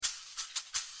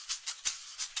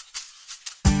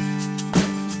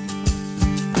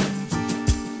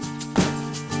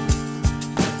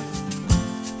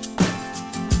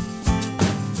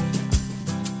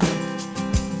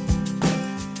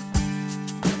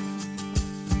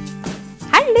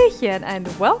Hallöchen and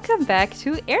welcome back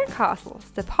to Air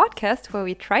Castles, the podcast where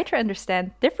we try to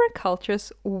understand different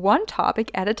cultures one topic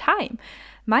at a time.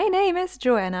 My name is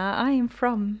Joanna, I am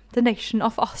from the nation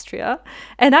of Austria,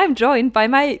 and I'm joined by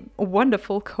my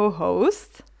wonderful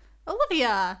co-host,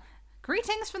 Olivia.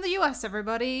 Greetings from the US,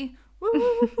 everybody.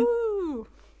 Woo!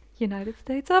 United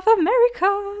States of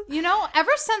America. You know,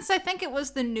 ever since I think it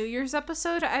was the New Year's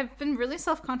episode, I've been really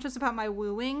self-conscious about my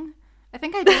wooing. I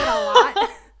think I do it a lot.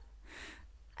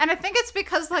 And I think it's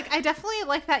because, like, I definitely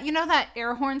like that, you know, that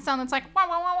air horn sound that's like, wah,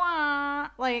 wah, wah, wah.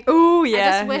 Like, ooh, yeah,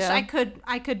 I just wish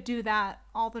I could do that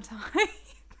all the time.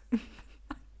 Like,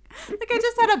 I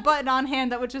just had a button on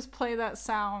hand that would just play that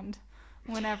sound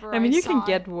whenever I mean, you saw can it.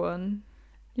 get one.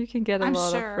 You can get a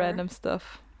lot sure. of random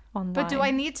stuff online. But do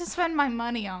I need to spend my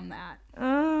money on that?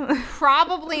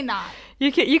 Probably not.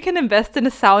 You can invest in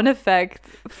a sound effect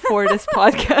for this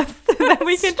podcast, and then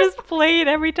we can just play it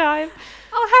every time.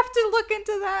 I'll have to look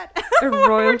into that. A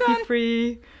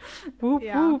royalty-free whoop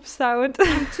whoop sound.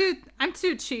 I'm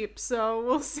too cheap, so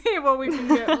we'll see what we can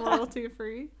get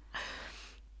royalty-free.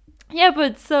 Yeah,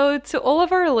 but so to all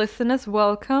of our listeners,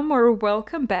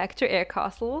 welcome back to Air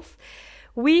Castles.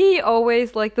 We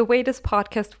always, like, the way this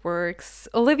podcast works,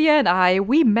 Olivia and I,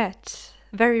 we met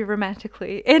very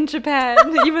romantically in Japan,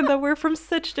 even though we're from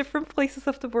such different places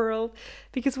of the world,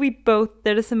 because we both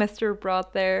did a semester abroad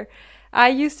there. I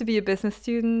used to be a business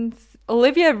student.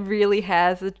 Olivia really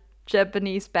has a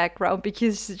Japanese background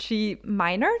because she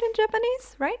minored in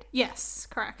Japanese, right? Yes,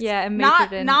 correct. Yeah, and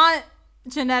majored in... Not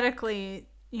genetically,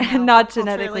 you know, not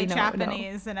genetically, no,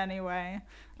 Japanese in any way.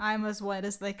 I'm as white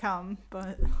as they come,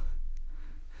 but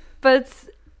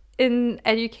in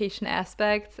education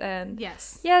aspects, and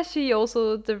yes, yeah, she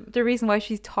also the reason why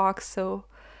she talks so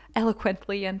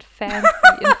eloquently and fancy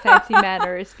in fancy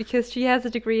manners because she has a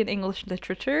degree in English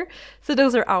literature. So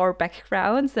those are our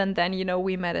backgrounds, and then, you know,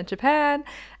 we met in Japan,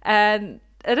 and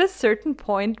at a certain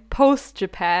point post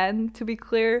Japan, to be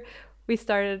clear, we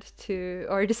decided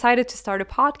to start a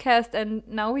podcast, and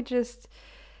now we just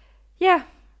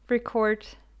record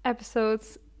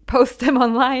episodes, post them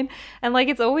online, and like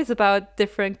it's always about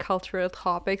different cultural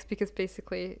topics because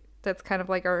basically that's kind of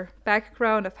like our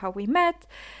background of how we met,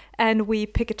 and we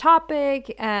pick a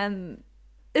topic, and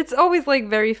it's always like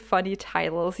very funny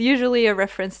titles, usually a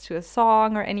reference to a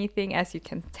song or anything, as you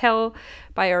can tell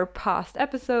by our past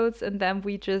episodes, and then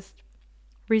we just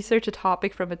research a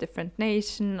topic from a different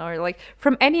nation or like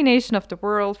from any nation of the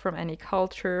world, from any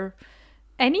culture,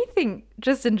 anything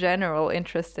just in general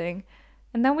interesting.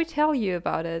 And then we tell you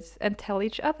about it and tell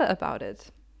each other about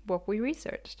it, what we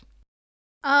researched.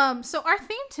 So our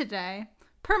theme today,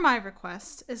 per my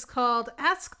request, is called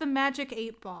Ask the Magic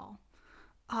 8 Ball.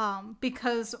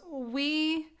 Because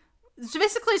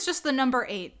basically it's just the number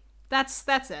 8. That's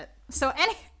it. So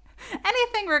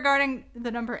anything regarding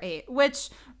the number 8, which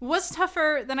was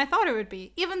tougher than I thought it would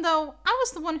be, even though I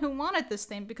was the one who wanted this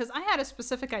theme because I had a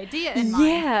specific idea in mind.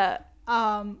 Yeah.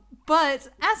 But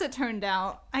as it turned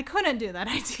out, I couldn't do that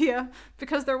idea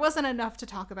because there wasn't enough to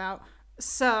talk about.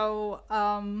 So,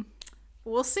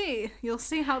 we'll see. You'll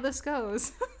see how this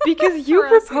goes. Because you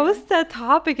proposed that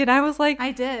topic, and I was like,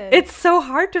 I did. It's so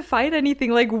hard to find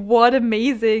anything. Like, what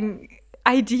amazing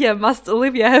idea must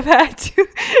Olivia have had to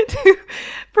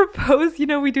propose, you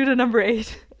know, we do the number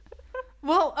 8.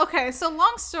 Well, okay. So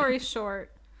long story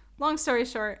short,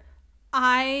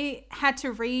 I had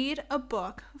to read a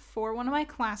book for one of my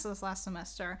classes last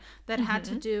semester that had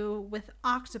to do with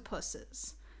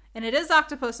octopuses. And it is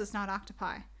octopuses, not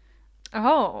octopi.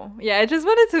 Oh, yeah, I just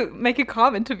wanted to make a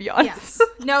comment, to be honest.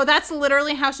 Yes. No, that's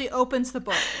literally how she opens the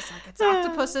book. It's like, it's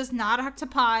octopuses, not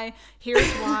octopi. Here's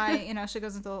why. You know, she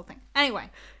goes into the whole thing. Anyway,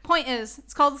 point is,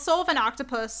 it's called The Soul of an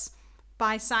Octopus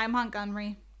by Cy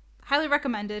Montgomery. Highly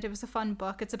recommended. It was a fun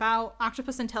book. It's about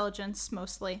octopus intelligence,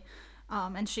 mostly.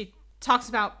 And she talks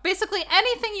about basically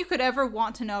anything you could ever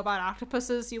want to know about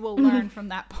octopuses, you will learn from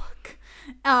that book.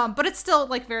 But it's still,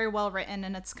 like, very well written,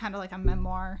 and it's kind of like a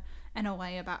memoir in a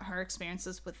way about her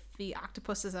experiences with the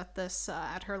octopuses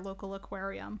at her local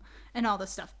aquarium and all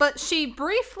this stuff. But she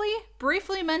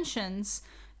briefly mentions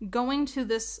going to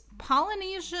this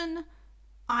Polynesian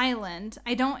island.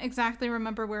 I don't exactly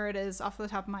remember where it is off the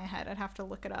top of my head. I'd have to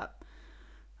look it up.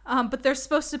 But there's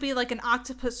supposed to be like an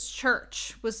octopus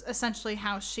church, was essentially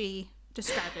how she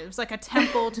described it. It was like a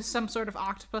temple to some sort of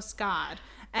octopus god.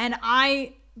 And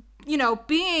I, you know,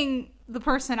 being the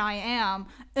person I am,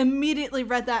 immediately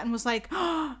read that and was like,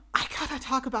 oh, I gotta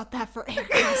talk about that for Air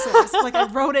Castles. Like, I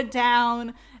wrote it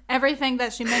down. Everything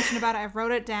that she mentioned about it, I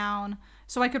wrote it down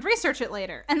so I could research it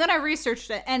later. And then I researched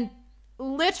it, and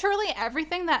literally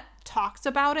everything that talked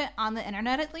about it on the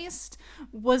internet, at least,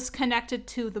 was connected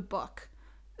to the book.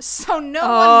 So no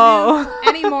one knew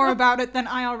any more about it than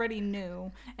I already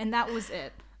knew, and that was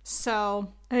it.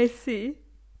 So I see.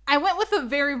 I went with a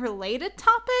very related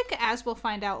topic, as we'll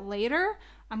find out later.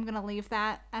 I'm gonna leave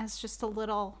that as just a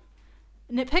little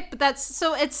nitpick, but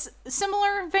it's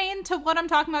similar vein to what I'm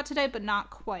talking about today, but not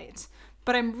quite.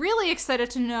 But I'm really excited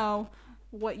to know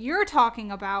what you're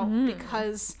talking about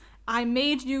because I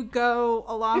made you go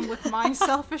along with my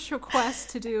selfish request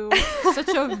to do such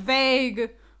a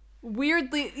vague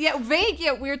yet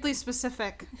weirdly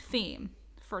specific theme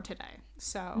for today.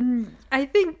 So I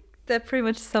think that pretty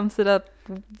much sums it up.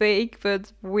 Vague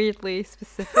but weirdly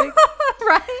specific.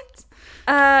 Right?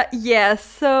 Yeah,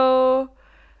 so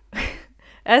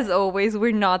as always,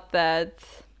 we're not that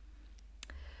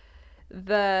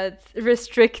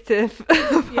restrictive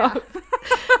about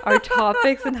our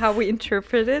topics and how we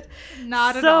interpret it.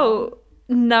 Not at all. So,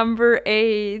 number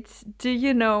 8, do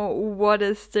you know what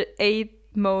is the eighth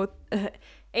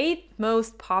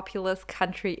most populous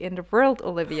country in the world,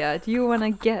 Olivia? Do you want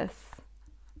to guess?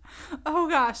 Oh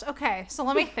gosh. Okay, so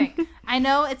let me think. I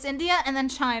know it's India and then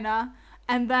China,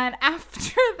 and then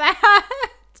after that,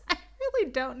 I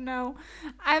really don't know.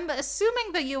 I'm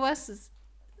assuming the US is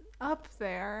up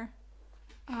there.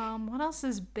 What else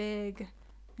is big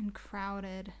and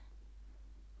crowded?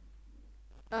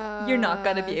 You're not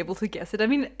gonna be able to guess it. I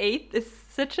mean, 8 is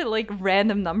such a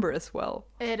random number as well.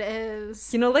 It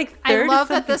is. You know, third I love is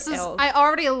that this is. else. I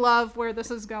already love where this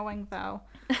is going, though.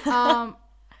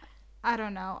 I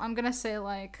don't know. I'm gonna say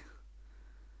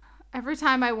every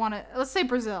time I want to. Let's say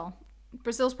Brazil.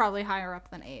 Brazil's probably higher up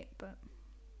than 8, but.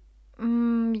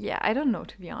 Yeah, I don't know,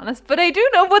 to be honest, but I do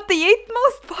know what the 8th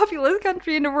most populous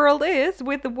country in the world is,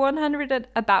 with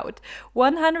about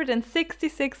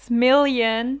 166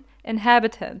 million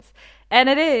inhabitants, and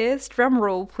it is, drum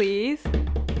roll please,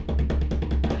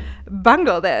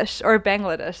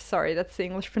 Bangladesh. Sorry, that's the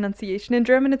English pronunciation. In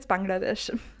German, it's Bangladesh.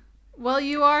 Well,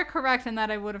 you are correct in that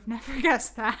I would have never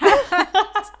guessed that.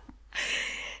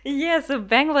 Yeah, so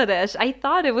Bangladesh. I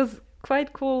thought it was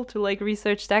quite cool to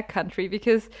research that country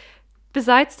because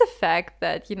besides the fact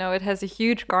that, it has a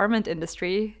huge garment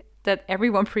industry that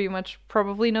everyone pretty much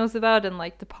probably knows about and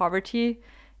the poverty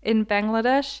in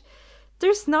Bangladesh,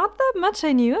 there's not that much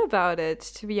I knew about it,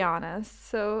 to be honest.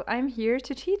 So I'm here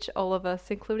to teach all of us,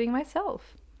 including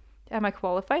myself. Am I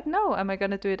qualified? No. Am I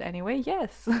going to do it anyway?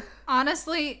 Yes.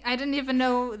 Honestly, I didn't even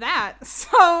know that.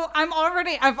 So I've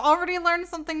already learned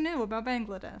something new about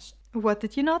Bangladesh. What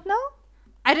did you not know?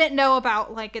 I didn't know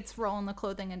about its role in the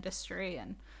clothing industry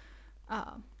and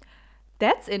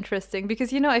That's interesting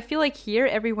because I feel like here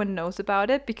everyone knows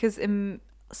about it because in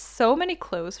so many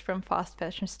clothes from fast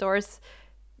fashion stores,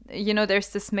 there's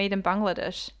this made in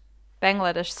Bangladesh.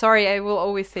 Sorry, I will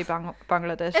always say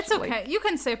Bangladesh. It's okay. You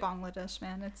can say Bangladesh,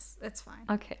 man. It's fine.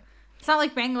 Okay. It's not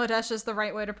like Bangladesh is the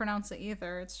right way to pronounce it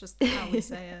either. It's just how we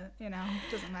say it. It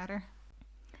doesn't matter.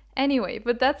 Anyway,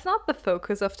 but that's not the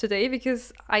focus of today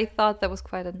because I thought that was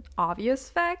quite an obvious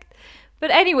fact. But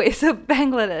anyway, so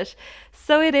Bangladesh.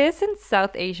 So it is in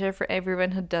South Asia for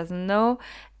everyone who doesn't know.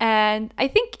 And I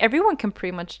think everyone can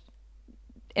pretty much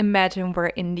imagine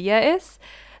where India is.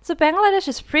 So Bangladesh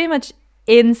is pretty much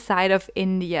inside of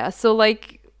India. So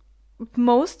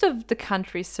most of the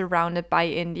country is surrounded by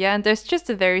India. And there's just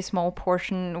a very small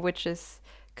portion which is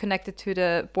connected to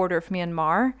the border of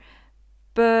Myanmar.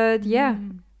 But yeah.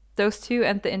 Those two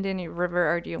and the Indian River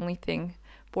are the only thing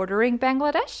bordering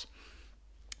Bangladesh.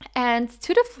 And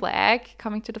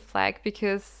coming to the flag,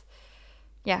 because,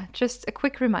 just a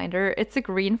quick reminder, it's a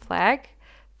green flag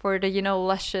for the,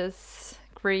 luscious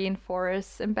green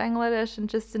forests in Bangladesh and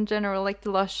just in general, the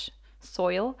lush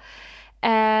soil.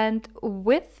 And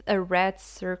with a red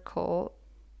circle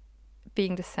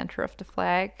being the center of the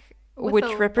flag, which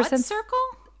represents... What circle?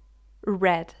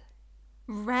 Red.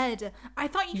 Red. I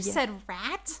thought you said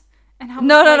rat. And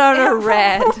No,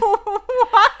 red.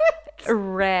 What?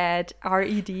 Red,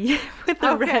 R-E-D, with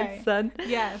the red sun.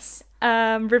 Yes.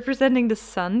 Representing the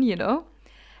sun, And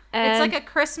it's like a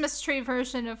Christmas tree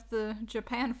version of the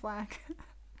Japan flag.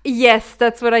 Yes,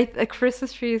 that's what a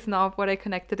Christmas tree is not what I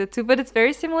connected it to, but it's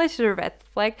very similar to the red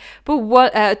flag.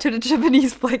 But to the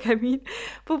Japanese flag, I mean.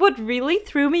 But what really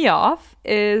threw me off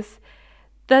is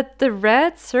that the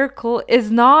red circle is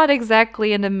not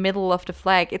exactly in the middle of the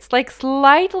flag. It's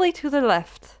slightly to the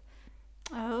left.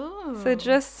 Oh. So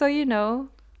just so you know,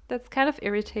 that's kind of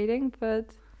irritating, but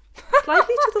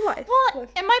slightly to the left. Well,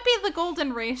 it might be the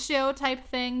golden ratio type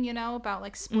thing,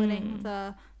 about splitting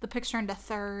the picture into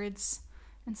thirds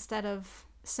instead of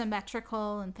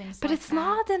symmetrical and things But like it's that.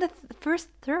 not in the first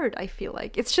third, I feel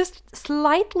like. It's just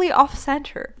slightly off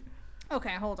center.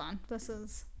 Okay, hold on. This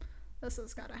is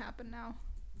gotta happen now.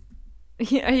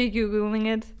 Yeah, are you Googling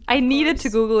it? I needed to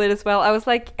course. Google it as well. I was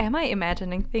like, am I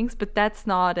imagining things? But that's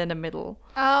not in the middle.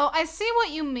 Oh, I see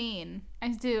what you mean. I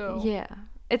do. Yeah.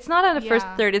 It's not in the first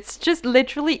Yeah. third. It's just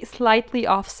literally slightly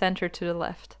off center to the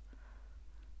left.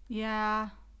 Yeah.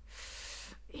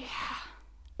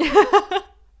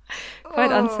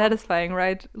 Quite Oh. unsatisfying,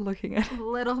 right? Looking at it. A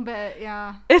little bit,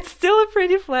 yeah. It's still a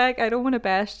pretty flag. I don't want to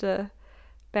bash the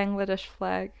Bangladesh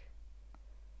flag.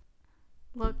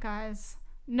 Look, guys.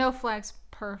 No flag's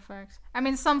perfect. I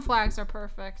mean, some flags are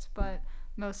perfect, but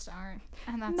most aren't.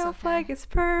 And that's No okay. flag is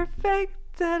perfect.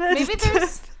 Maybe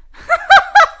there's...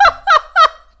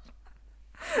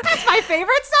 That's my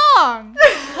favorite song!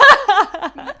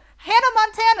 Hannah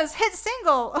Montana's hit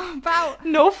single about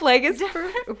No flag is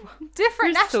perfect.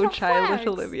 different You're so national childish, flags.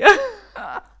 Olivia.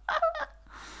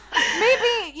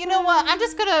 Maybe, you know what? I'm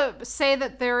just gonna say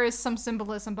that there is some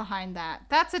symbolism behind that.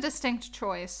 That's a distinct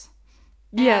choice.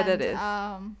 Yeah, And, that is.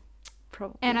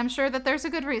 Probably. And I'm sure that there's a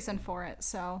good reason for it.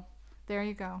 So there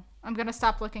you go. I'm gonna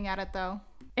stop looking at it though.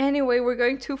 Anyway, we're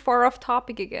going too far off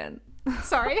topic again.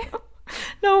 Sorry.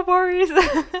 No worries.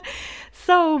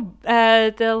 So,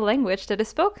 the language that is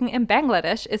spoken in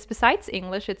Bangladesh is, besides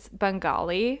English, it's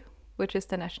Bengali, which is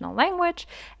the national language,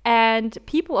 and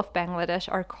people of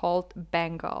Bangladesh are called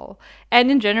Bengal.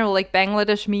 And in general, like,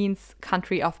 Bangladesh means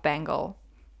country of Bengal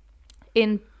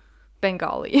in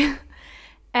Bengali.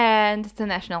 And the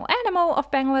national animal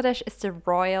of Bangladesh is the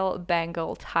Royal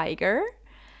Bengal tiger,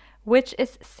 which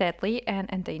is sadly an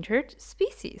endangered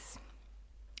species.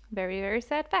 Very, very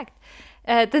sad fact.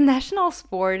 The national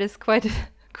sport is quite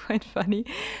funny.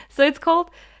 So it's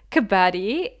called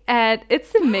kabaddi, and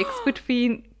it's a mix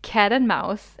between cat and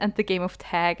mouse and the game of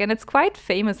tag, and it's quite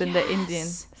famous in the Indian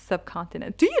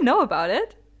subcontinent. Do you know about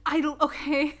it?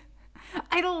 Okay.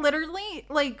 I literally,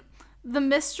 like, the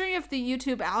mystery of the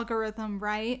YouTube algorithm,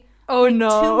 right? Oh, Like,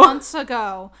 no. 2 months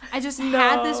ago, I just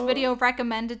had this No. video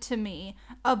recommended to me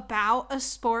about a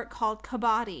sport called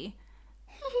kabaddi.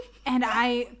 And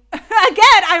I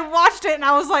watched it and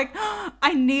I was like,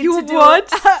 I need to do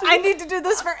watched it. I need to do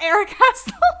this for Eric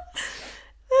Castle.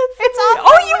 It's on.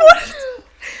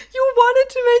 You wanted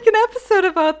to make an episode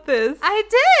about this. I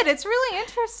did. It's really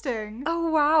interesting. Oh,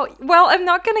 wow. Well, I'm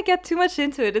not going to get too much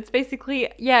into it. It's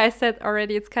basically, yeah, I said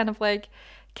already, it's kind of like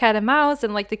cat and mouse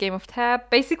and like the game of tag.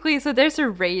 Basically, so there's a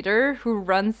raider who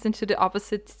runs into the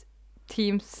opposite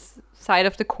team's side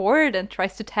of the court and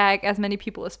tries to tag as many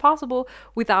people as possible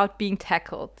without being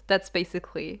tackled. That's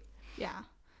basically. Yeah.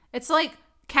 It's like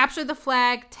capture the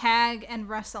flag, tag, and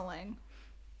wrestling.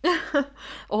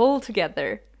 All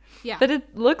together. Yeah. But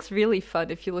it looks really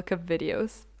fun if you look up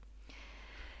videos.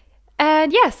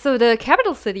 And yeah, so the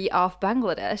capital city of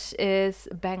Bangladesh is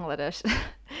Dhaka,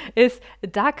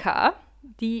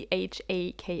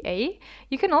 Dhaka.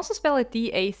 You can also spell it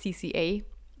Dacca.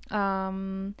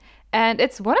 And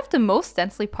it's one of the most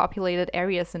densely populated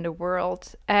areas in the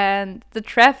world. And the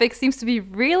traffic seems to be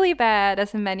really bad,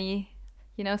 as in many,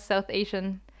 South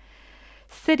Asian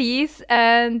cities.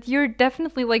 And you're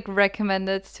definitely like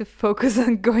recommended to focus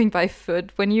on going by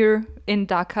foot when you're in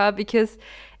Dhaka, because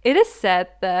it is said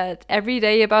that every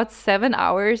day, about 7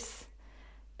 hours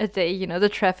a day, the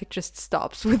traffic just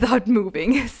stops without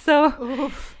moving. So,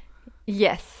 Oof.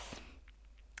 yes.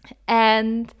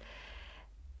 And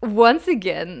once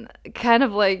again, kind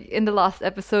of like in the last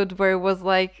episode where it was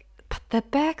like, but the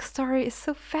backstory is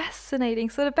so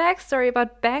fascinating. So the backstory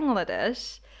about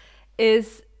Bangladesh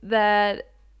is that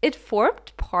it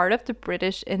formed part of the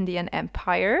British Indian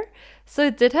Empire. So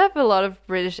it did have a lot of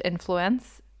British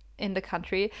influence in the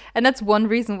country. And that's one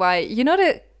reason why,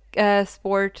 the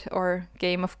sport or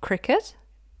game of cricket?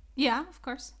 Yeah, of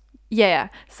course. Yeah,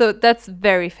 so that's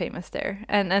very famous there,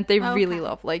 and they really Okay.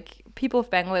 love, like, people of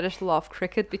Bangladesh love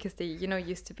cricket because they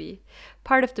used to be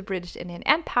part of the British Indian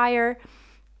Empire.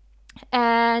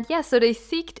 And yeah, so they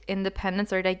seeked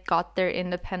independence, or they got their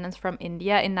independence from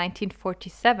India in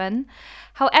 1947.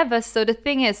 However, so the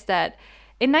thing is that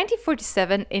in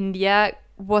 1947 India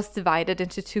was divided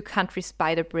into 2 countries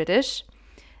by the British,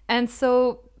 and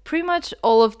so pretty much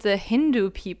all of the Hindu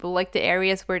people, like the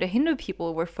areas where the Hindu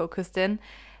people were focused in,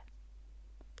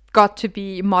 got to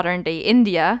be modern day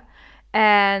India,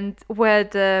 and where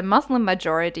the Muslim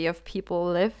majority of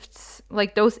people lived,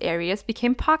 like those areas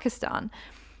became Pakistan.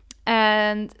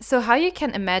 And so how you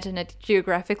can imagine it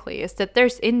geographically is that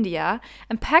there's India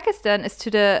and Pakistan is to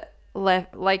the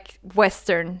left, like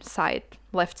western side,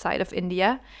 left side of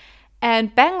India.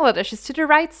 And Bangladesh is to the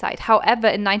right side. However,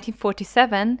 in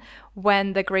 1947,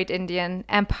 when the Great Indian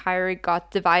Empire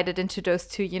got divided into those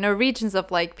two, regions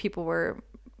of like people were,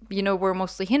 where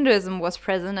mostly Hinduism was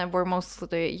present and where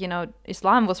mostly,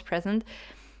 Islam was present,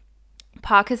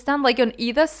 Pakistan, like on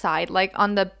either side, like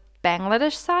on the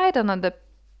Bangladesh side and on the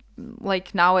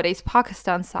like nowadays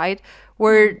Pakistan side,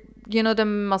 were, the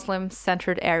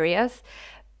Muslim-centered areas.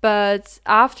 But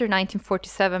after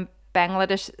 1947,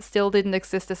 Bangladesh still didn't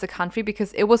exist as a country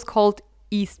because it was called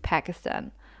East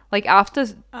Pakistan. Like after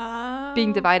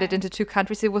being divided into two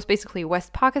countries, it was basically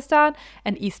West Pakistan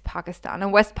and East Pakistan.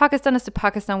 And West Pakistan is the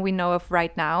Pakistan we know of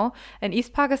right now. And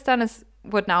East Pakistan is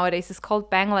what nowadays is called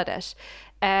Bangladesh.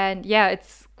 And yeah,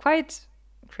 it's quite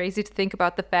crazy to think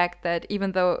about the fact that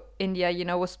even though India,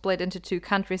 was split into two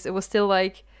countries, it was still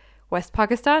like West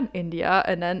Pakistan, India,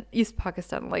 and then East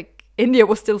Pakistan. Like India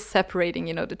was still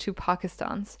separating, the two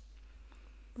Pakistans.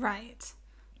 Right.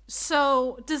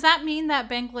 So does that mean that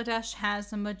Bangladesh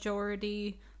has a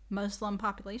majority Muslim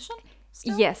population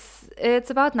still? Yes, it's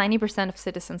about 90% of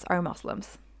citizens are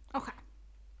Muslims. Okay.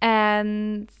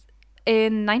 And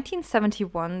in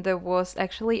 1971, there was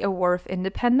actually a war of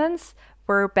independence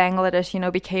where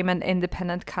Bangladesh, became an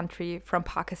independent country from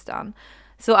Pakistan.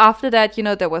 So after that,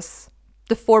 there was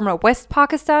the former West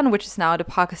Pakistan, which is now the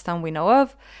Pakistan we know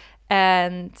of,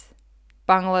 and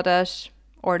Bangladesh,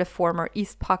 or the former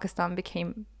East Pakistan,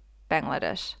 became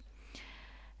Bangladesh.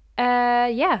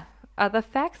 Other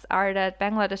facts are that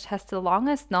Bangladesh has the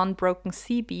longest non-broken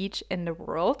sea beach in the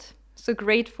world. So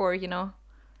great for,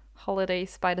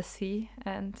 holidays by the sea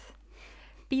and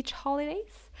beach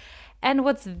holidays. And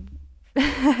what's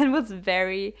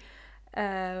very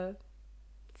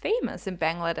famous in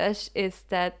Bangladesh is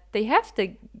that they have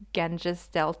the Ganges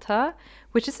Delta,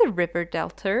 which is a river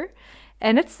delta,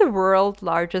 and it's the world's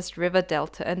largest river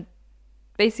delta. And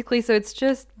basically, so it's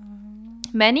just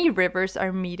many rivers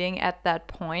are meeting at that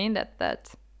point, at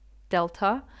that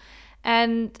delta.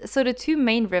 And so the two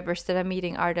main rivers that are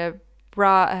meeting are the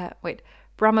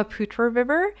Brahmaputra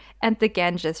River and the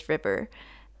Ganges River.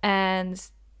 And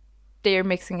they are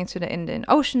mixing into the Indian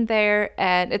Ocean there.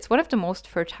 And it's one of the most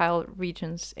fertile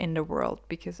regions in the world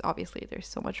because obviously there's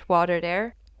so much water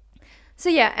there. So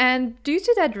yeah, and due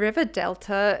to that river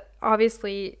delta,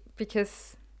 obviously,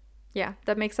 because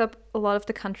that makes up a lot of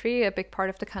the country, a big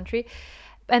part of the country.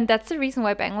 And that's the reason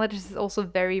why Bangladesh is also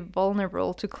very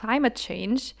vulnerable to climate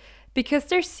change, because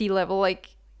their sea level,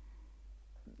 like,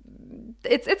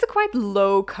 it's a quite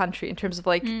low country in terms of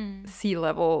like sea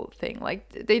level thing.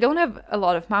 Like they don't have a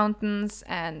lot of mountains,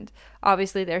 and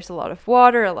obviously there's a lot of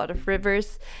water, a lot of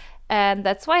rivers. And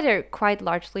that's why they're quite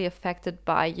largely affected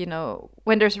by,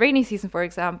 when there's rainy season, for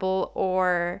example,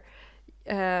 or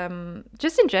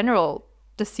just in general,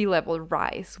 the sea level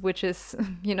rise, which is,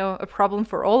 a problem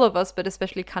for all of us, but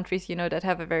especially countries, that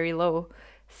have a very low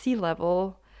sea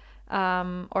level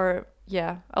are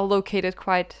located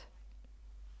quite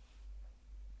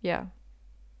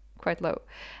low,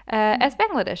 as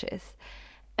Bangladesh is.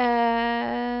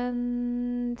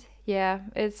 And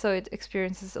it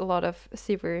experiences a lot of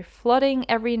severe flooding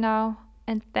every now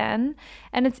and then.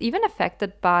 And it's even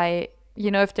affected by,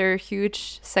 if there are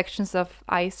huge sections of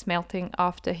ice melting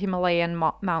off the Himalayan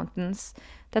mountains,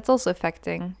 that's also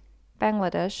affecting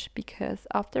Bangladesh because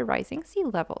of the rising sea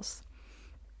levels.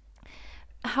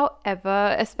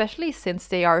 However, especially since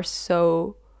they are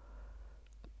so,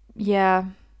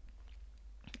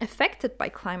 affected by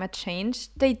climate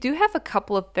change, they do have a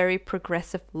couple of very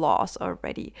progressive laws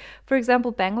already. For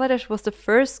example, Bangladesh was the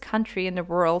first country in the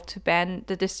world to ban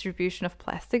the distribution of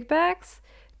plastic bags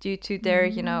due to their,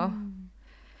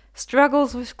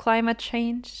 struggles with climate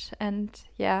change. And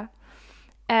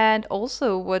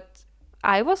also what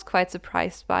I was quite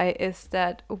surprised by is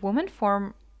that women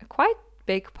form a quite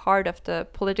big part of the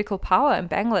political power in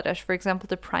Bangladesh. For example,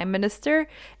 the prime minister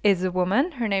is a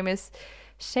woman. Her name is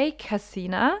Sheikh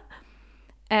Hasina,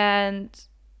 and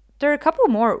there are a couple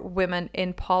more women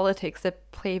in politics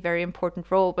that play a very important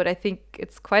role, but I think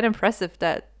it's quite impressive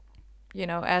that,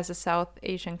 as a South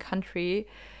Asian country,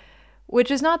 which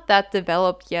is not that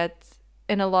developed yet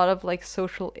in a lot of like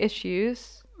social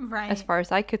issues, right, as far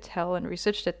as I could tell and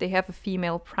research, that they have a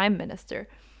female prime minister.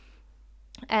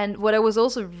 And what I was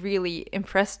also really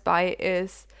impressed by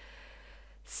is,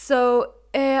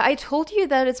 I told you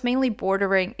that it's mainly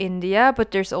bordering India,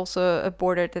 but there's also a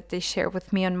border that they share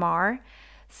with Myanmar.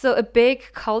 So a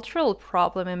big cultural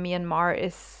problem in Myanmar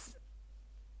is,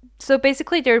 so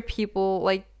basically there are people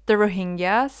like the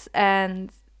Rohingyas,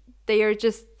 and they are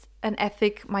just an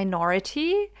ethnic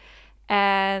minority,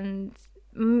 and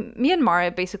Myanmar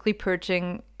is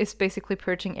basically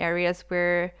purging areas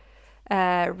where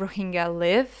Rohingya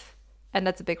live. And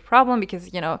that's a big problem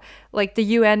because, like the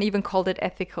UN even called it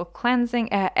ethnic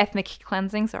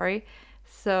cleansing, sorry.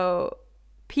 So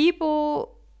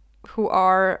people who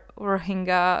are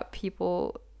Rohingya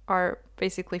people are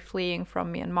basically fleeing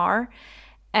from Myanmar.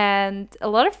 And a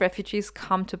lot of refugees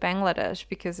come to Bangladesh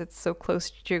because it's so close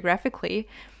geographically.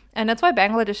 And that's why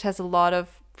Bangladesh has a lot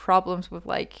of problems with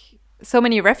like so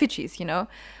many refugees,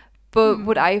 But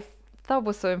what I thought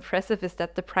was so impressive is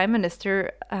that the prime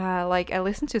minister, I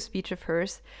listened to a speech of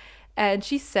hers, and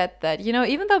she said that,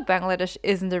 even though Bangladesh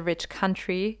isn't a rich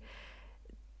country,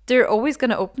 they're always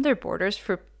going to open their borders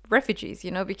for refugees,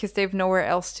 because they have nowhere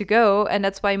else to go. And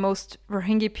that's why most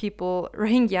Rohingya people,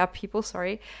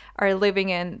 are living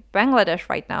in Bangladesh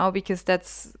right now, because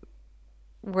that's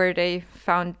where they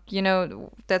found,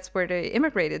 that's where they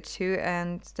immigrated to,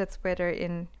 and that's where they're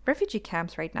in refugee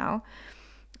camps right now.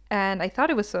 And I thought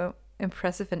it was so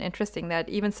impressive and interesting that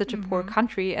even such a poor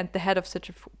country and the head of such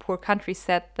a poor country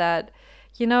said that,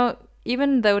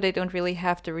 even though they don't really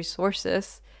have the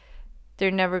resources,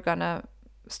 they're never gonna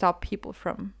stop people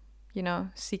from,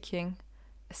 seeking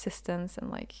assistance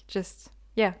and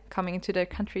coming into their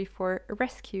country for a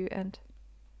rescue and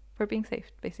for being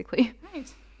saved, basically.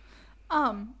 Right.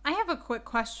 I have a quick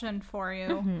question for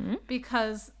you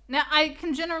because now I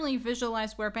can generally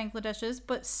visualize where Bangladesh is,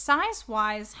 but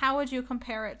size-wise, how would you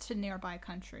compare it to nearby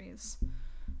countries,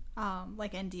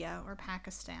 like India or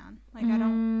Pakistan? Like, I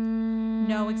don't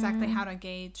know exactly how to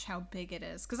gauge how big it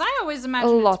is because I always imagine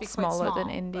it to be quite smaller than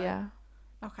India.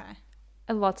 Okay.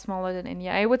 A lot smaller than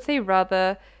India. I would say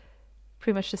rather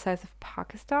pretty much the size of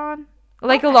Pakistan.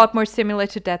 Like a lot more similar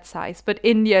to that size, but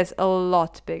India is a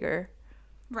lot bigger.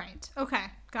 Right. Okay.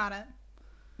 Got it.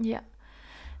 Yeah.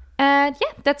 And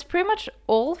yeah, that's pretty much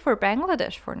all for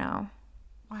Bangladesh for now.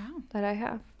 Wow. That I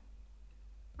have.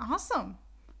 Awesome.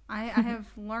 I have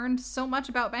learned so much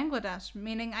about Bangladesh,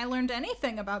 meaning I learned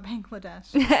anything about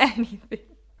Bangladesh. Anything.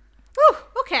 Whew,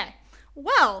 okay.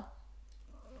 Well.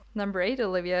 Number 8,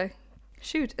 Olivia.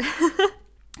 Shoot.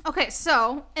 Okay,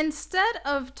 so instead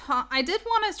of I did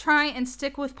want to try and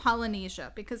stick with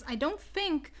Polynesia because I don't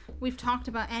think we've talked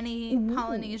about any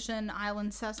Polynesian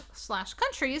islands /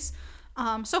 countries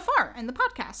so far in the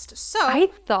podcast. So I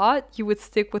thought you would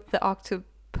stick with the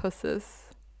octopuses.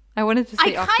 I wanted to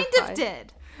say octopi. I kind of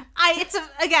did. It's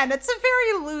a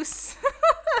very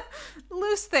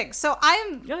loose thing. So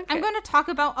I'm going to talk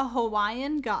about a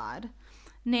Hawaiian god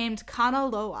named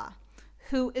Kanaloa,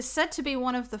 who is said to be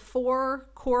one of the 4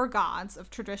 core gods of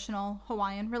traditional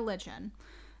Hawaiian religion.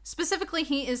 Specifically,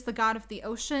 he is the god of the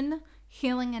ocean,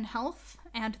 healing and health,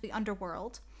 and the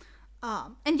underworld.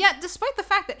 And yet, despite the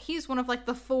fact that he's one of like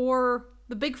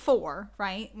the big 4,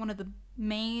 right? One of the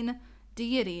main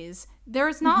deities,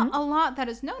 there's not a lot that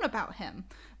is known about him.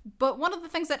 But one of the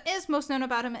things that is most known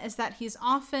about him is that he's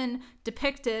often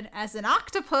depicted as an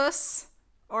octopus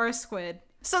or a squid.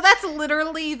 So that's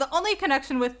literally the only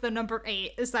connection with the number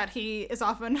 8 is that he is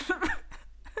often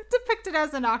depicted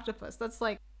as an octopus. That's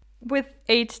like... With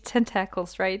 8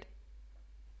 tentacles, right?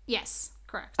 Yes,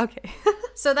 correct. Okay.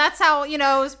 So that's how,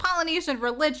 it's Polynesian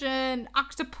religion,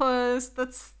 octopus,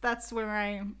 that's where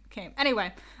I came.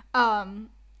 Anyway,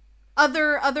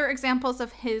 other examples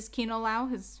of his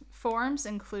kinolau, his forms,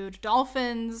 include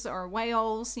dolphins or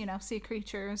whales, sea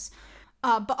creatures.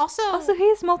 But also he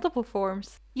has multiple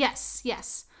forms. Yes.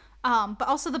 But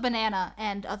also the banana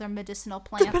and other medicinal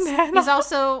plants. The banana. He's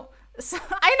also...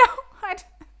 I know.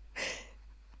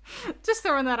 Just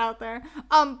throwing that out there.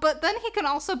 But then he can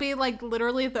also be like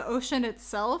literally the ocean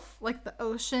itself. Like the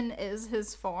ocean is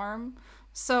his form.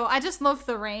 So I just love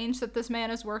the range that this man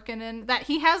is working in. That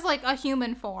he has like a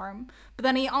human form. But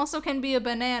then he also can be a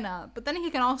banana. But then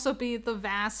he can also be the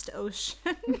vast ocean.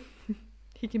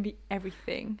 He can be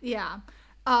everything. Yeah.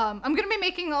 I'm going to be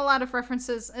making a lot of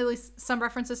references, at least some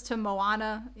references to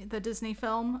Moana, the Disney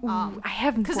film. I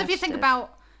haven't watched it. Because if you think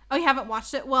about... Oh, you haven't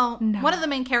watched it? Well, no. One of the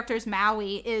main characters,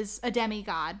 Maui, is a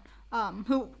demigod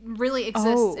who really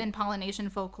exists in Polynesian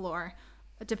folklore,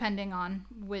 depending on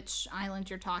which island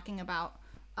you're talking about.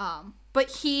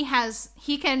 But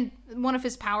one of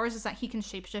his powers is that he can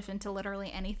shapeshift into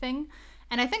literally anything.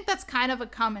 And I think that's kind of a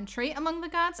common trait among the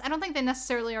gods. I don't think they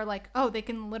necessarily are like, they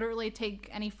can literally take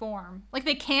any form. Like,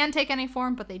 they can take any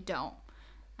form, but they don't,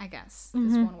 I guess,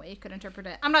 is one way you could interpret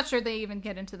it. I'm not sure they even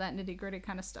get into that nitty-gritty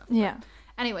kind of stuff. Yeah.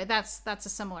 Anyway, that's a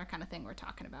similar kind of thing we're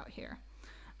talking about here.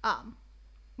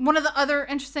 One of the other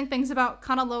interesting things about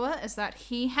Kanaloa is that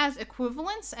he has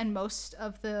equivalents in most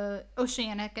of the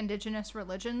oceanic indigenous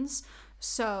religions.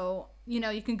 So,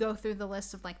 you can go through the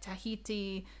list of like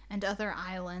Tahiti and other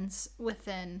islands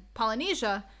within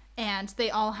Polynesia, And they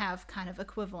all have kind of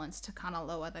equivalents to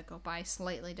Kanaloa that go by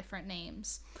slightly different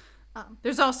names.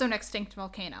 There's also an extinct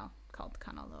volcano called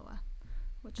Kanaloa,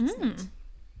 which is neat.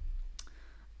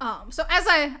 So as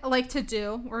I like to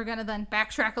do, we're going to then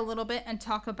backtrack a little bit and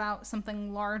talk about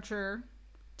something larger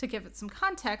to give it some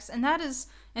context. And that is,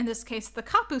 in this case, the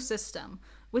Kapu system,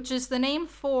 which is the name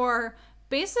for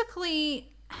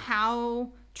basically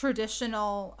how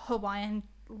traditional Hawaiian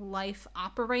life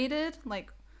operated,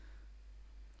 like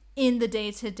in the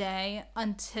day-to-day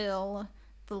until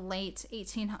the late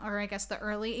the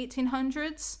early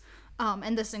 1800s.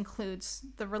 And this includes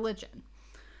the religion.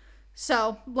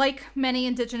 So, like many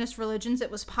indigenous religions,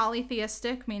 it was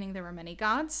polytheistic, meaning there were many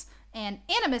gods, and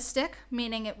animistic,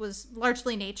 meaning it was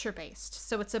largely nature-based.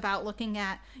 So it's about looking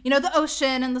at, the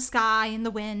ocean and the sky and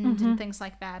the wind and things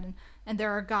like that. And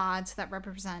there are gods that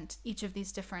represent each of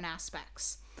these different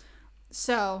aspects.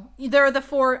 So there are the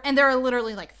four, and there are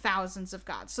literally like thousands of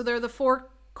gods. So there are the four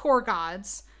core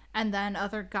gods, and then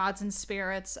other gods and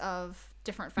spirits of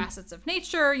different facets of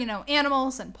nature,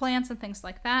 animals and plants and things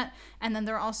like that. And then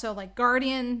there are also like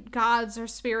guardian gods or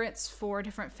spirits for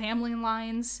different family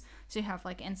lines. So you have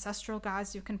like ancestral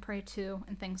gods you can pray to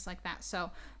and things like that.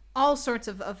 So all sorts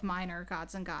of minor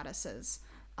gods and goddesses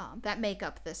that make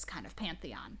up this kind of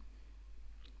pantheon.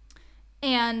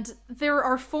 And there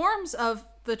are forms of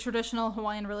the traditional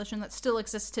Hawaiian religion that still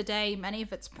exist today. Many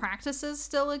of its practices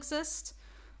still exist.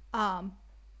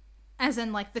 As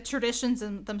in like the traditions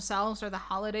in themselves or the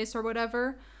holidays or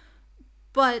whatever,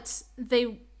 but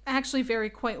they actually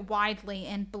vary quite widely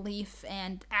in belief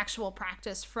and actual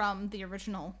practice from the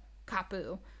original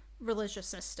Kapu religious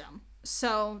system.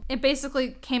 So it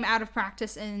basically came out of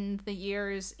practice in the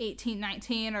years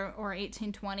 1819 or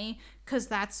 1820, because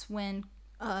that's when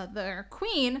their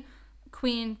Queen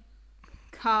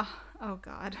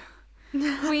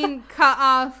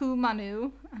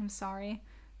Ka'ahumanu, I'm sorry,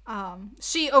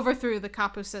 she overthrew the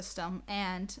Kapu system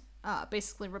and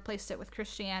basically replaced it with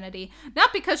Christianity.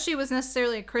 Not because she was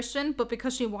necessarily a Christian, but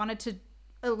because she wanted to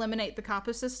eliminate the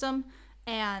Kapu system.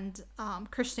 And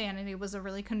Christianity was a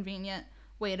really convenient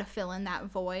way to fill in that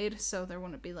void, so there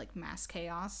wouldn't be like mass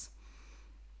chaos.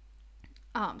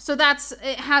 So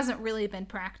it hasn't really been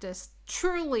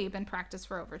truly been practiced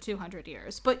for over 200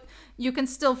 years. But you can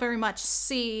still very much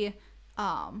see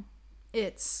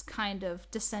its kind of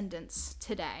descendants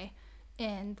today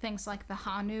in things like the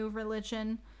Hanu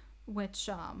religion, which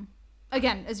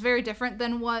again is very different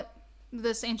than what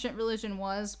this ancient religion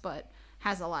was, but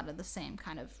has a lot of the same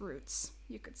kind of roots,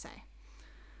 you could say.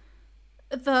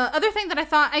 The other thing that I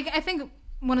think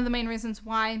one of the main reasons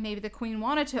why maybe the Queen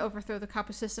wanted to overthrow the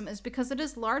Kapu system is because it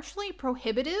is largely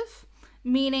prohibitive,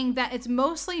 meaning that it's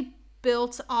mostly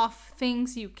built off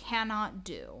things you cannot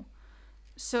do.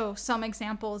 So some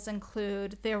examples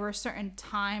include there were certain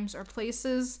times or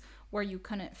places where you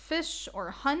couldn't fish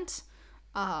or hunt.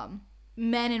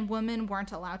 Men and women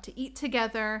weren't allowed to eat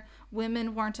together.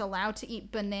 Women weren't allowed to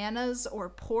eat bananas or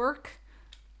pork.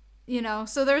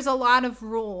 So there's a lot of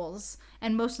rules,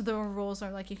 and most of the rules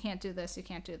are like, you can't do this, you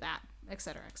can't do that,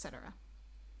 etc., etc.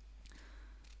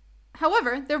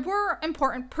 However, there were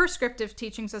important prescriptive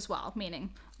teachings as well,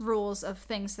 meaning rules of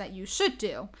things that you should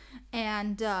do.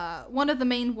 And one of the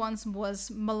main ones was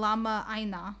Malama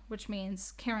Aina, which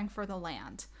means caring for the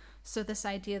land. So this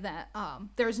idea that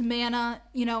there's mana,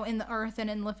 in the earth and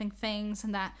in living things,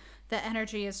 and that the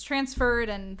energy is transferred,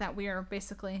 and that we are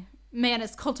basically man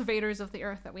as cultivators of the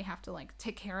earth, that we have to like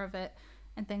take care of it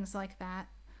and things like that.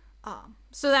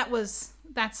 So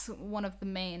that's one of the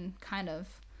main kind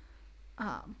of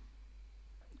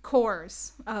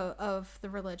cores of the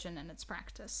religion and its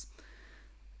practice.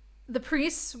 The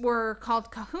priests were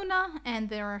called kahuna, and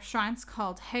there are shrines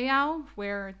called heiau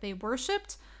where they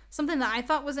worshipped. Something that I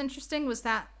thought was interesting was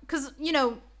that, because,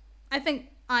 I think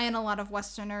I and a lot of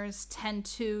Westerners tend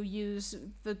to use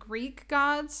the Greek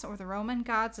gods or the Roman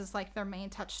gods as like their main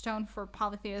touchstone for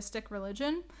polytheistic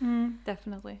religion.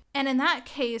 Definitely. And in that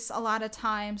case, a lot of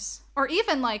times, or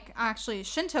even like actually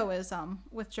Shintoism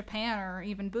with Japan, or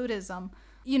even Buddhism,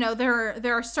 there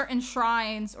are certain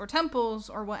shrines or temples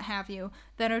or what have you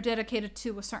that are dedicated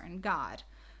to a certain god.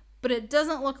 But it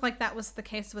doesn't look like that was the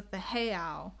case with the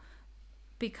heiau,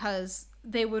 because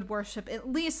they would worship at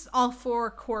least all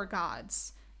four core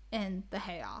gods in the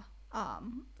heiau.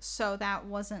 So that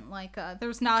wasn't like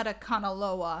there's not a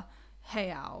Kanaloa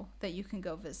heiau that you can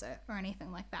go visit or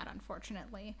anything like that,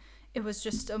 unfortunately. It was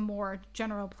just a more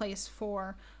general place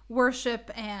for worship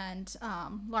and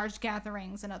large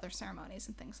gatherings and other ceremonies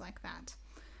and things like that.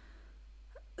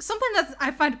 Something that I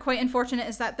find quite unfortunate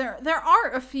is that there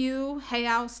are a few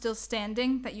heiau still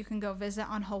standing that you can go visit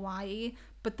on Hawaii,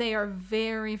 but they are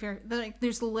very, very, like,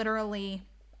 there's literally,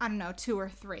 I don't know, 2 or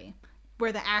 3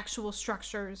 where the actual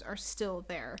structures are still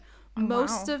there.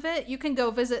 Most of it, you can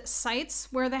go visit sites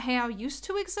where the heiau used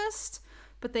to exist,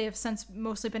 but they have since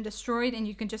mostly been destroyed, and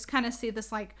you can just kind of see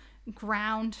this like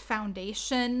ground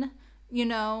foundation, you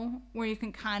know, where you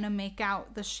can kind of make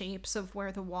out the shapes of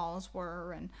where the walls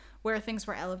were and where things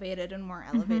were elevated and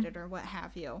weren't elevated or what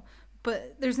have you.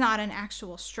 But there's not an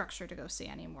actual structure to go see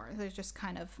anymore. There's just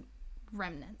kind of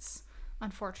remnants,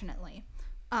 unfortunately.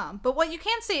 But what you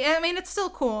can see, I mean, it's still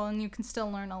cool, and you can still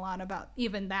learn a lot about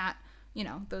even that, you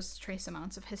know, those trace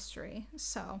amounts of history.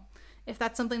 So if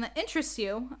that's something that interests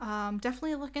you,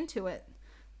 definitely look into it.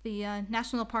 The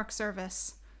National Park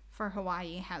Service for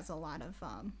Hawaii has a lot of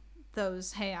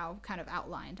those heiau kind of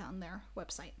outlined on their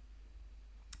website.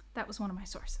 That was one of my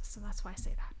sources, so that's why I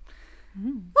say that.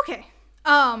 Okay.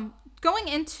 Going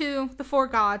into the 4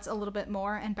 gods a little bit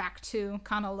more and back to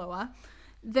Kanaloa,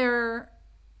 there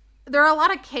are a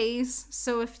lot of K's,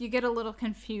 so if you get a little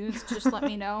confused, just let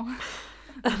me know.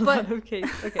 A lot of K's.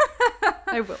 Okay.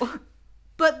 I will.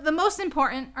 But the most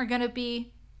important are going to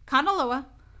be Kanaloa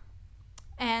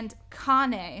and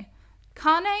Kane.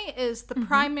 Kane is the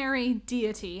primary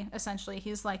deity, essentially.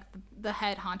 He's like the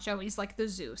head honcho. He's like the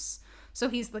Zeus. So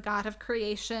he's the god of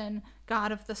creation,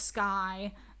 god of the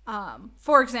sky.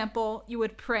 For example, you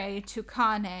would pray to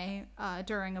Kane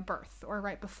during a birth or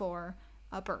right before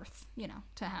a birth, you know,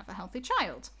 to have a healthy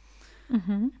child.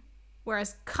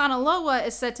 Whereas Kanaloa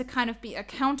is said to kind of be a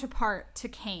counterpart to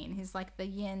Cain. He's like the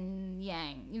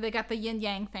yin-yang. They got the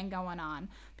yin-yang thing going on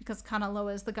because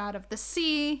Kanaloa is the god of the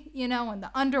sea, you know, and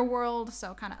the underworld,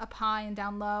 so kind of up high and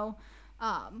down low.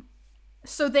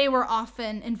 So they were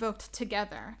often invoked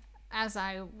together, as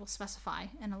I will specify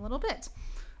in a little bit.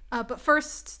 But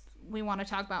first, we want to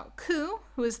talk about Ku,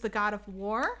 who is the god of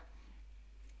war,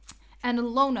 and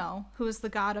Lono, who is the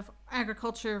god of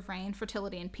agriculture, rain,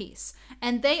 fertility, and peace.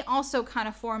 And they also kind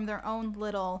of form their own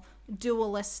little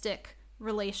dualistic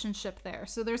relationship there.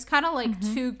 So there's kind of like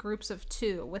 2 groups of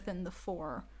 2 within the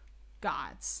 4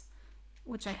 gods,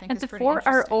 which I think is pretty interesting.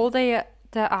 And the 4 are all the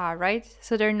right?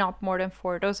 So they're not more than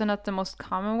 4. Those are not the most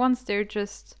common ones. They're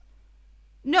just...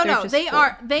 No, they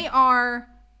 4. They are...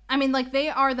 I mean, like, they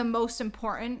are the most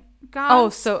important gods. Oh,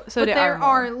 so but there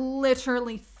are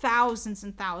literally thousands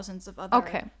and thousands of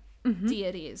other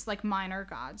deities, like minor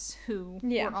gods, who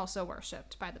were also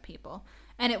worshipped by the people.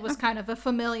 And it was kind of a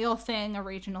familial thing, a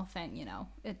regional thing, you know.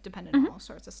 It depended on all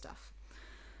sorts of stuff.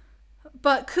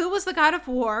 But Ku was the god of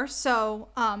war, so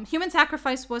human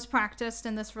sacrifice was practiced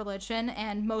in this religion,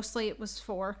 and mostly it was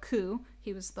for Ku.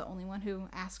 He was the only one who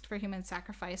asked for human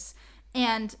sacrifice.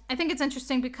 And I think it's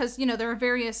interesting because, you know, there are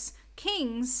various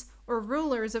kings or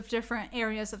rulers of different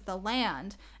areas of the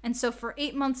land. And so for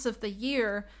 8 months of the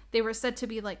year, they were said to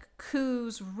be like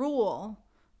Ku's rule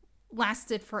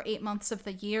lasted for 8 months of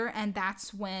the year. And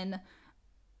that's when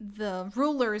the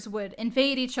rulers would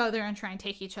invade each other and try and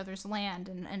take each other's land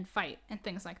and fight and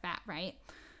things like that, right?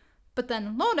 But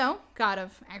then Lono, god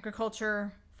of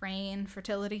agriculture, rain,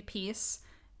 fertility, peace,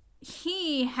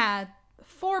 he had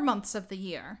 4 months of the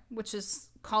year, which is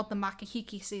called the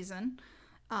Makahiki season.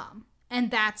 And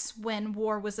that's when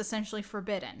war was essentially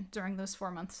forbidden during those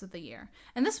 4 months of the year.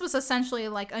 And this was essentially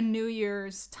like a New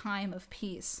Year's time of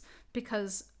peace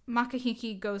because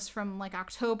Makahiki goes from like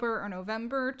October or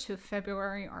November to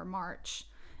February or March.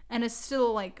 And it's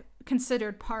still like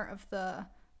considered part of the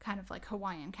kind of like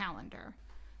Hawaiian calendar.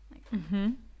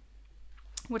 Like,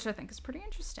 which I think is pretty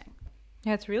interesting.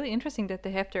 Yeah, it's really interesting that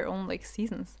they have their own like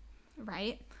seasons.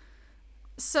 Right?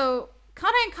 So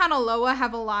Kana and Kanaloa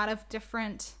have a lot of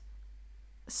different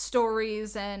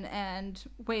stories and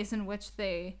ways in which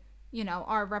they, you know,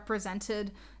 are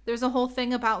represented. There's a whole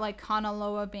thing about like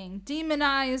Kanaloa being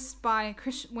demonized by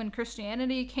when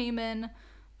Christianity came in,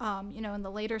 you know, in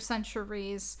the later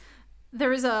centuries.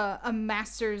 There is a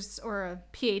master's or a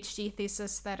PhD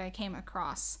thesis that I came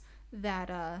across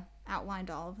that outlined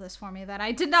all of this for me that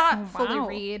I did not fully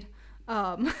read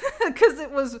because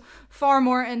it was far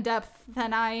more in depth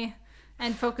than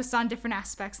and focused on different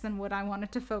aspects than what I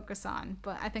wanted to focus on.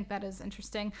 But I think that is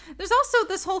interesting. There's also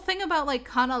this whole thing about like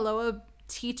Kanaloa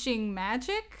teaching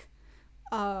magic.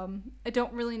 I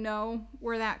don't really know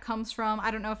where that comes from. I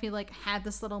don't know if he like had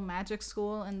this little magic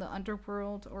school in the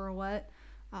underworld or what.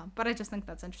 But I just think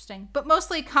that's interesting. But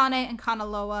mostly Kane and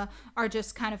Kanaloa are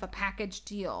just kind of a package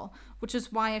deal, which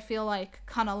is why I feel like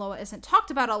Kanaloa isn't talked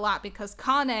about a lot because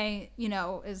Kane, you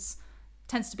know,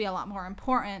 tends to be a lot more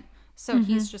important. So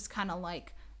he's just kind of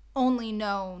like only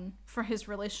known for his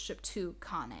relationship to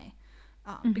Kane.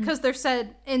 Because they're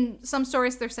said, in some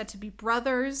stories, they're said to be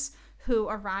brothers who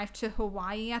arrived to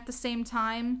Hawaii at the same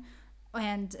time.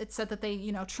 And it said that they,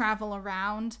 travel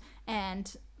around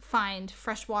and find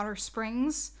freshwater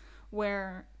springs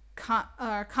where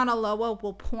Kanaloa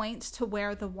will point to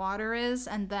where the water is,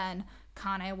 and then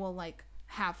Kane will like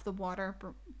have the water,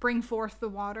 bring forth the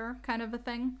water, kind of a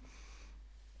thing.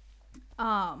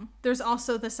 There's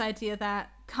also this idea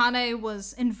that Kane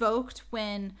was invoked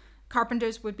when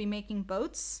carpenters would be making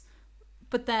boats,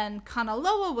 but then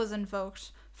Kanaloa was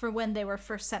invoked for when they were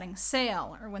first setting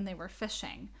sail or when they were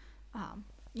fishing,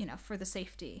 for the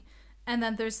safety. And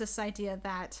then there's this idea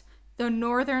that the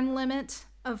northern limit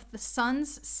of the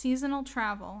sun's seasonal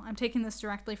travel, I'm taking this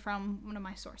directly from one of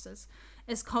my sources,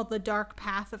 is called the Dark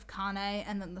Path of Kane,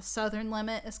 and then the southern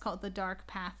limit is called the Dark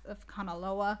Path of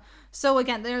Kanaloa. So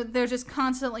again, they're just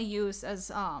constantly used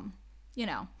as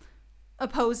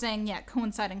opposing yet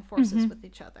coinciding forces with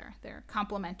each other. They're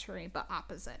complementary but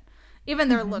opposite. Even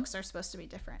their looks are supposed to be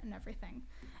different and everything.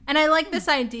 And I like this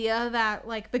idea that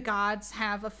like the gods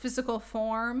have a physical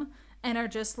form and are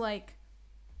just like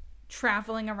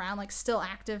traveling around, like still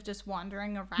active, just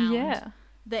wandering around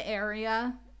the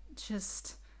area,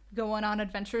 just going on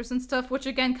adventures and stuff, which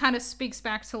again kind of speaks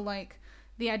back to like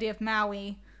the idea of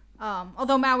Maui.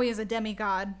 Although Maui is a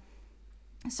demigod,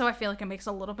 so I feel like it makes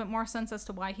a little bit more sense as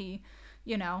to why he,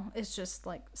 is just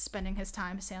like spending his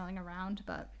time sailing around,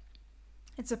 but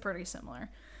it's a pretty similar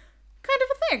kind of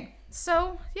a thing.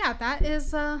 So yeah, that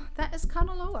is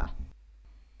Kanaloa.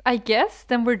 I guess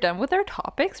then we're done with our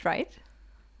topics, right?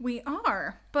 We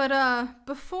are. But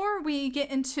before we get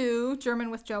into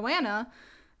German with Joanna,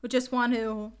 we just want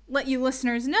to let you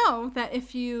listeners know that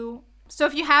if you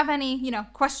have any,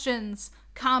 questions,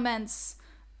 comments,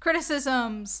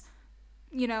 criticisms,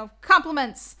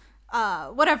 compliments,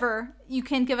 whatever, you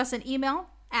can give us an email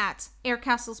at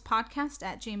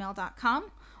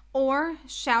aircastlespodcast@gmail.com or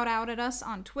shout out at us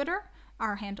on Twitter.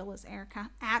 Our handle is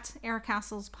at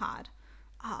aircastlespod.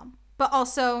 But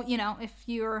also, if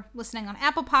you're listening on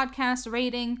Apple Podcasts,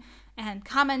 rating and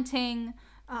commenting,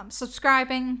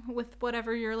 subscribing with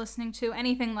whatever you're listening to,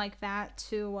 anything like that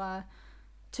to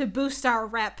boost our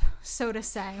rep, so to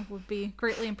say, would be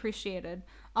greatly appreciated.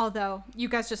 Although you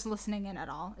guys just listening in at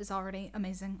all is already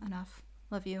amazing enough.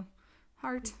 Love you.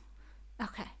 Heart.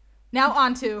 Okay. Now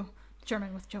on to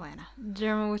German with Joanna.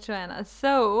 German with Joanna.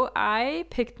 So I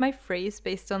picked my phrase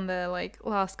based on the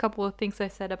last couple of things I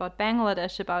said about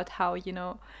Bangladesh, about how,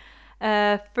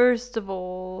 first of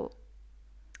all,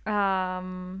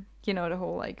 the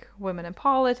whole women in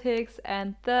politics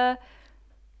and the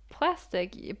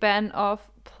ban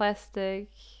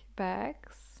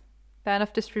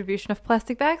of distribution of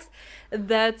plastic bags.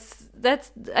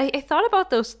 I thought about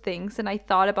those things, and I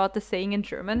thought about the saying in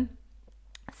German,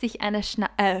 sich eine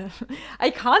I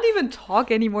can't even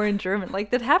talk anymore in German.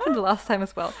 That happened the last time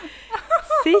as well.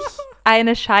 Sich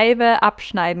eine Scheibe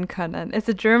abschneiden können. It's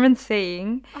a German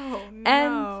saying. Oh, no.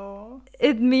 And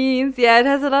it means, it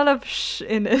has a lot of sh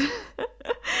in it.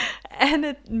 And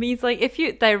it means, if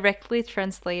you directly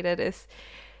translate it, is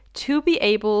to be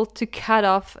able to cut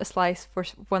off a slice for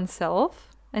oneself.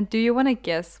 And do you want to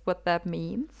guess what that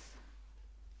means?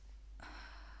 Oh,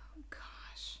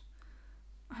 gosh.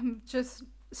 I'm just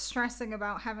stressing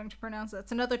about having to pronounce it.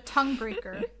 It's another tongue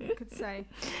breaker, you could say.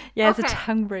 Yeah, it's a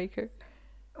tongue breaker.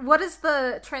 What is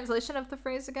the translation of the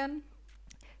phrase again?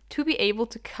 To be able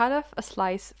to cut off a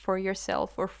slice for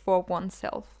yourself or for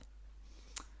oneself.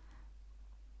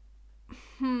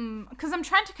 Because I'm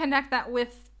trying to connect that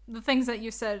with the things that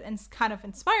you said and kind of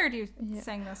inspired you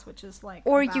saying this, which is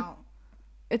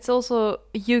it's also,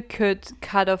 you could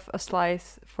cut off a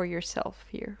slice for yourself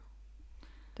here.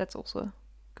 That's also a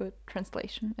good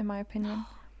translation, in my opinion.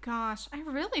 Oh, gosh, I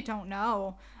really don't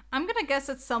know. I'm gonna guess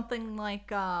it's something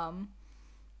like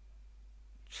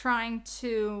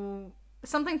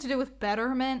something to do with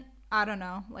betterment. I don't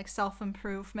know, like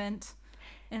self-improvement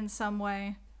in some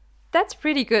way. That's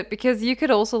pretty good, because you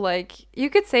could also you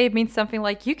could say it means something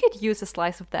like you could use a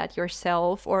slice of that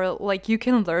yourself, or you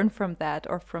can learn from that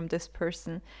or from this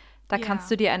person. Da kannst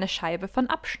du dir eine Scheibe von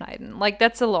abschneiden.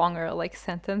 That's a longer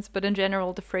sentence, but in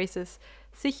general the phrase is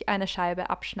sich eine Scheibe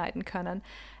abschneiden können.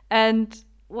 And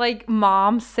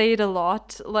moms say it a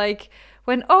lot,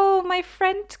 when, oh, my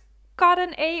friend got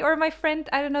an A, or my friend,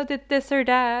 I don't know, did this or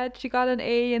that, she got an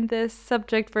A in this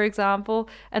subject, for example,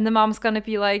 and the mom's gonna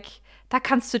be like, da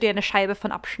kannst du dir eine Scheibe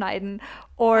von abschneiden.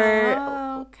 Or,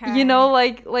 okay. you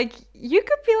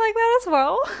could be like that as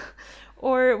well.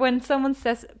 Or when someone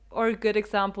says, or a good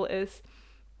example is,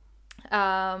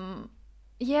 so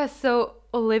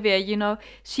Olivia,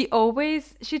 she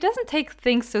doesn't take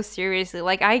things so seriously.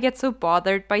 I get so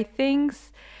bothered by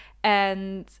things,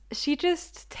 And she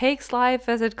just takes life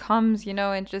as it comes,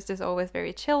 and just is always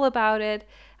very chill about it.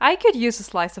 I could use a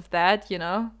slice of that,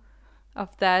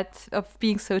 of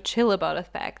being so chill about a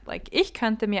fact. Like, ich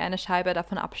könnte mir eine Scheibe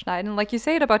davon abschneiden. Like, you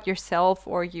say it about yourself,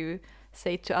 or you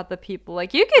say it to other people.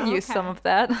 Like, you could use some of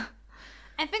that.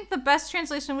 I think the best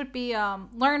translation would be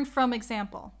learn from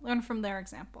example. Learn from their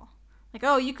example. Like,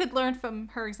 oh, you could learn from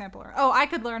her example. Or, oh, I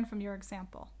could learn from your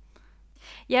example.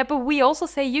 Yeah, but we also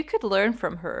say you could learn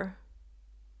from her.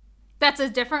 That's a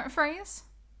different phrase?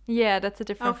 Yeah, that's a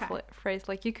different phrase.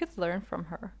 Like, you could learn from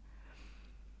her.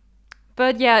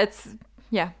 But yeah,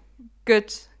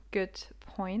 good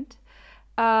point.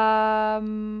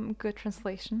 Good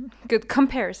translation. Good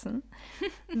comparison.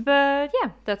 But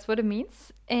yeah, that's what it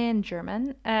means in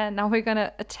German. And now we're going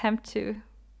to attempt to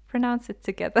pronounce it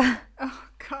together. Oh,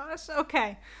 gosh.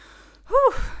 Okay.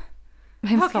 Whew.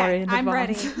 I'm sorry in I'm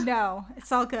advance. ready. No,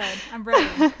 it's all good. I'm ready.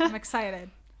 I'm excited.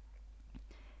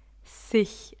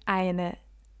 Sich eine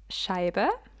Scheibe.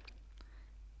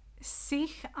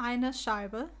 Sich eine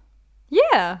Scheibe.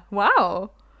 Yeah,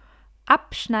 wow.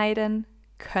 Abschneiden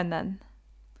können.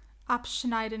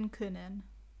 Abschneiden können.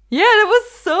 Yeah, that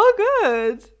was so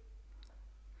good.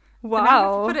 Wow. But now I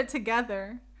have to put it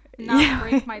together. Not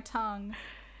break my tongue.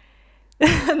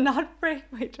 Not break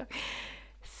my tongue.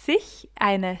 Sich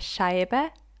eine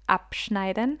Scheibe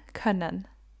abschneiden können.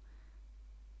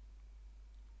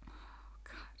 Oh,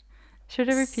 God. Should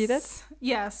I repeat it?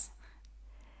 Yes.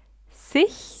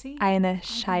 Sich eine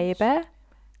Scheibe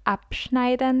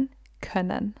abschneiden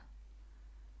können.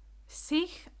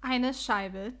 Sich eine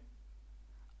Scheibe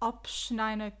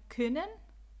abschneiden können?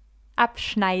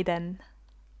 Abschneiden.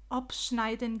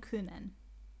 Abschneiden können.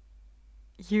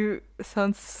 You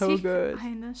sound so sich good.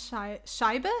 Eine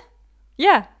Scheibe?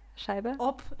 Yeah, Scheibe.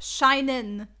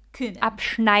 Abschneiden können.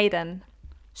 Abschneiden.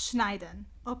 Schneiden.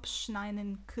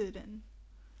 Abschneiden können.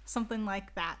 Something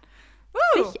like that.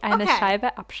 Woo! Sich eine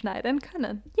Scheibe abschneiden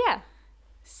können. Yeah.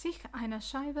 Sich eine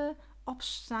Scheibe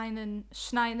abschneiden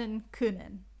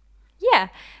können. Yeah.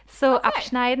 So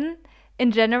abschneiden,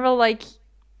 in general, like,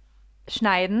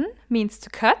 schneiden means to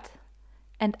cut,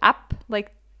 and ab,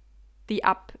 like the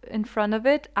up in front of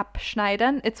it,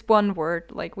 abschneiden, it's one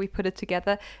word, like we put it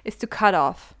together, is to cut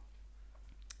off.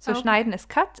 So schneiden is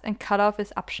cut, and cut off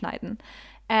is abschneiden.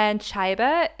 And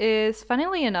Scheibe is,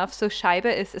 funnily enough, so Scheibe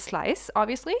is a slice,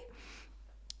 obviously,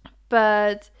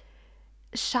 but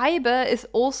Scheibe is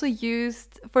also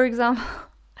used, for example,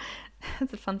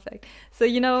 that's a fun fact. So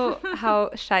you know how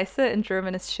Scheiße in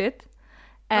German is shit?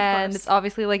 And it's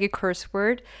obviously like a curse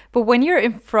word. But when you're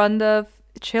in front of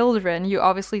children, you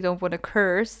obviously don't want to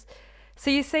curse. So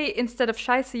you say, instead of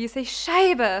Scheiße, you say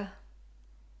Scheibe.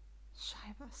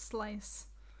 Scheibe, slice.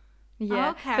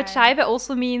 Yeah. Okay. But Scheibe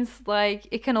also means, like,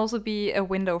 it can also be a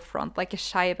window front, like a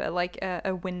Scheibe, like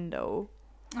a window.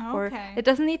 Okay. Or it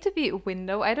doesn't need to be a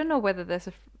window. I don't know whether there's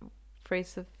a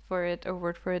phrase for it or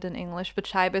word for it in English, but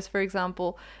Scheibe is, for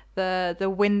example,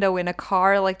 the window in a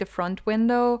car, like the front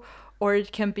window, or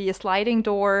it can be a sliding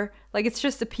door. Like, it's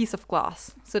just a piece of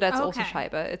glass. So that's also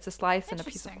Scheibe. It's a slice and a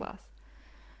piece of glass.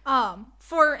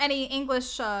 For any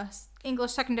English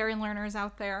secondary learners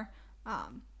out there,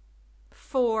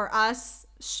 for us,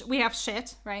 we have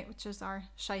shit, right, which is our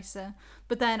Scheiße.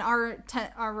 But then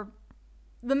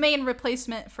the main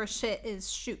replacement for shit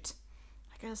is shoot.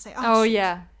 I gotta say, shoot.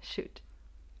 Yeah, shoot.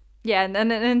 Yeah,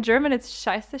 and in German it's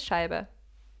Scheiße, Scheibe.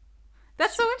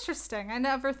 That's so interesting. I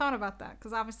never thought about that,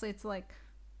 because obviously it's like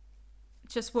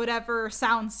just whatever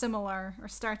sounds similar or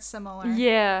starts similar.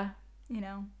 Yeah. You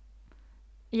know.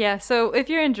 Yeah, so if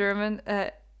you're in Germany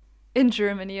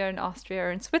or in Austria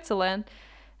or in Switzerland,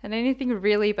 and anything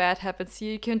really bad happens to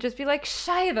you, you can just be like,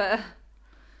 Scheibe.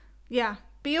 Yeah.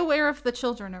 Be aware of the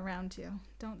children around you.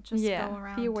 Don't just go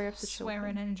around be aware of the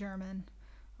swearing children. in German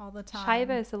all the time.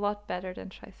 Scheibe is a lot better than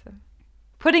Scheiße.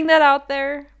 Putting that out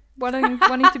there, wanting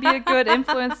to be a good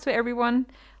influence to everyone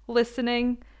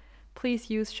listening,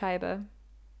 please use Scheibe.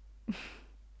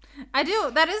 I do.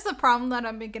 That is the problem that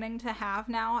I'm beginning to have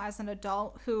now as an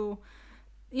adult who,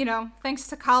 you know, thanks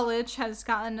to college, has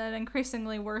gotten an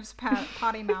increasingly worse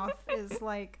potty mouth, is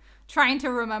like trying to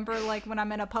remember, like, when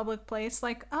I'm in a public place,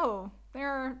 like, oh, there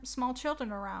are small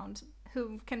children around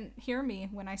who can hear me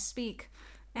when I speak.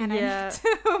 And I need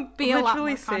to be a lot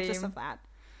more conscious of that.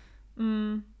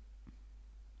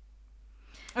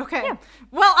 Okay. Yeah.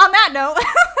 Well, on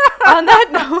that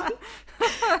note,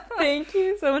 thank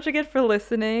you so much again for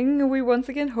listening. We once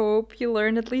again hope you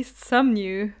learned at least some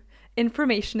new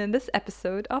information in this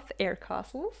episode of Air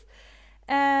Castles.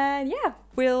 And yeah,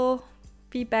 we'll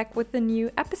be back with a new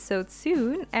episode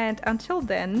soon. And until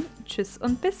then, tschüss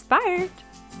und bis bald.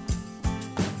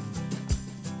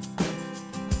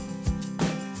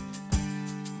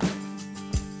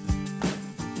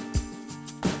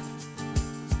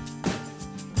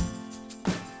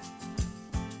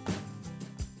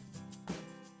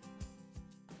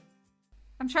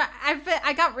 I'm trying.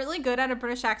 I got really good at a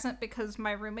British accent because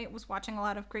my roommate was watching a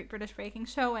lot of Great British Baking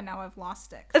Show, and now I've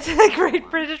lost it. 'cause It's a it's been so Great long.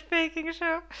 British Baking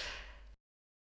Show.